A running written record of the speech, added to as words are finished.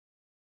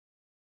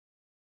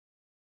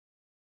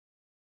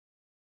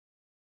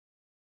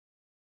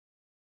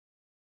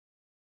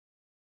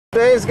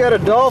Today's got a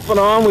dolphin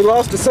on. We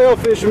lost a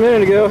sailfish a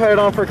minute ago, had it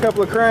on for a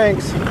couple of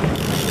cranks.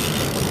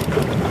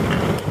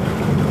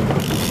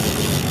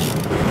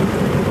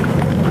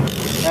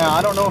 Now,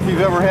 I don't know if you've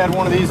ever had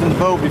one of these in the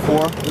boat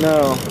before.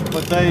 No.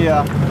 But they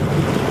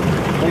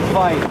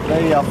fight.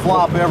 They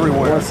flop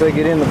everywhere. Once they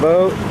get in the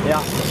boat?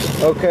 Yeah.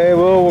 Okay,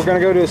 well, we're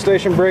going to go to a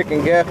station break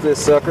and gap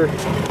this sucker.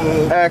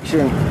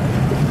 Action.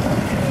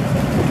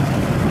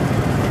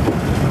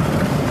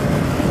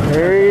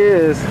 There he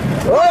is.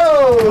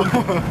 Whoa!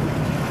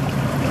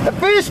 A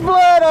fish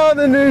blood on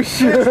the new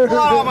shirt. Fish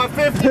blood on my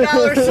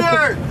 $50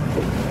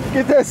 shirt.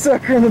 Get that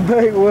sucker in the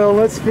bait well.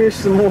 Let's fish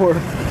some more.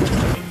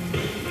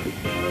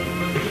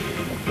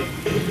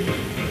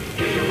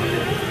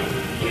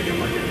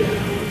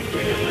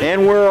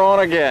 And we're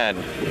on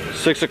again.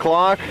 6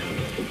 o'clock,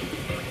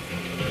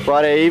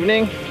 Friday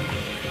evening.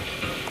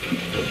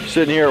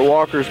 Sitting here at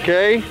Walker's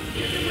Cay,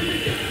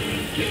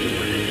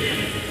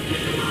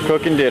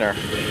 cooking dinner.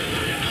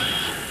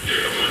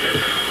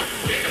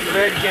 Too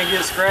bad you can't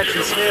get a scratch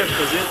and sniff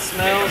because it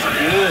smells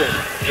good.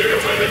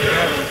 We're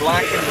having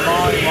blackened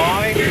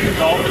Mahi-Mahi,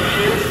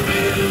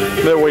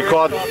 dolphinfish. That we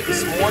caught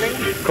this morning.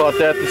 Caught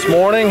that this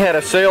morning. Had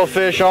a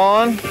sailfish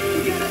on. And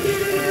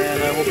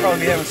we'll probably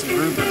be having some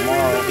grouper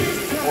tomorrow.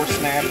 Or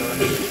snapper.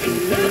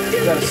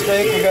 We got a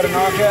steak we got to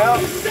knock out.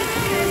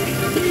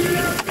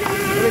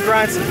 Let me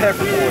grind some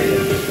pepper for you.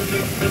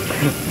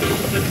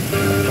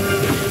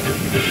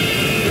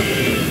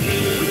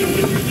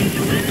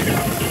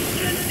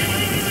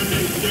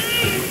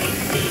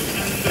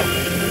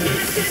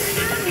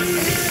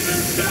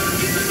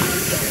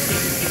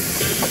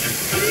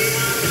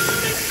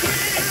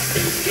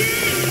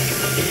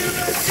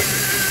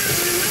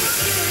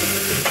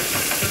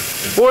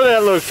 Boy,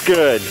 that looks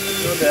good.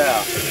 No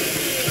doubt.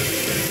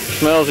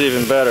 Smells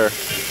even better.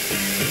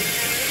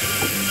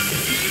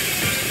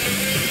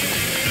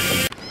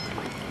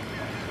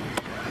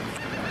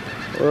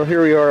 Well,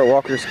 here we are at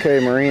Walker's Cay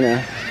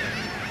Marina.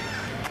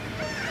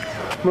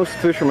 Most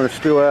fishermen are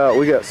still out.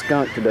 We got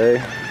skunk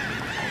today.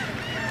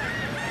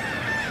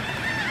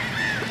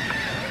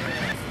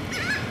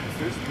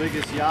 This is the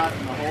biggest yacht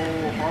in the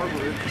whole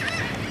harbor.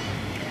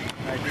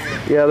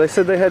 Yeah, they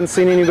said they hadn't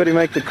seen anybody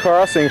make the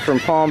crossing from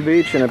Palm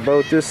Beach in a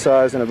boat this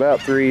size in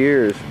about 3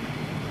 years.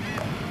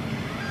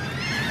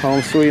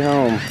 Home sweet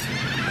home.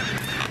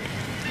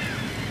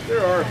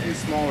 There are a few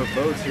smaller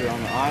boats here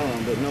on the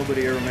island, but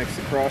nobody ever makes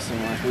the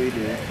crossing like we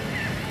do.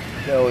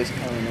 They always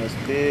come in those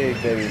big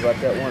babies, like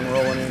that one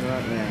rolling in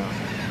right now.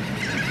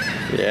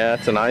 Yeah,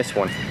 it's a nice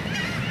one.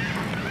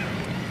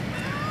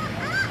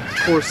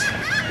 Of course,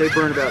 they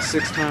burn about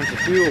 6 times the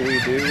fuel we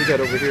do. We got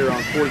over here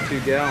on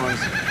 42 gallons.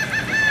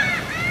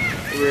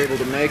 We were able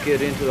to make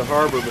it into the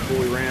harbor before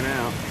we ran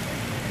out.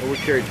 Well, we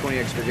carried 20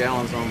 extra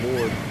gallons on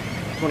board.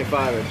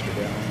 25 extra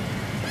gallons.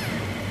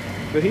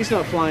 But he's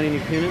not flying any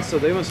pennants, so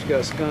they must have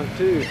got skunked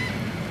too.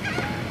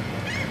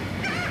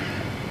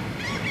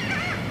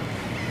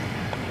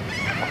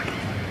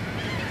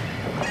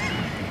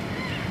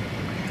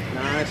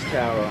 Nice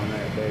tower on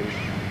that, baby.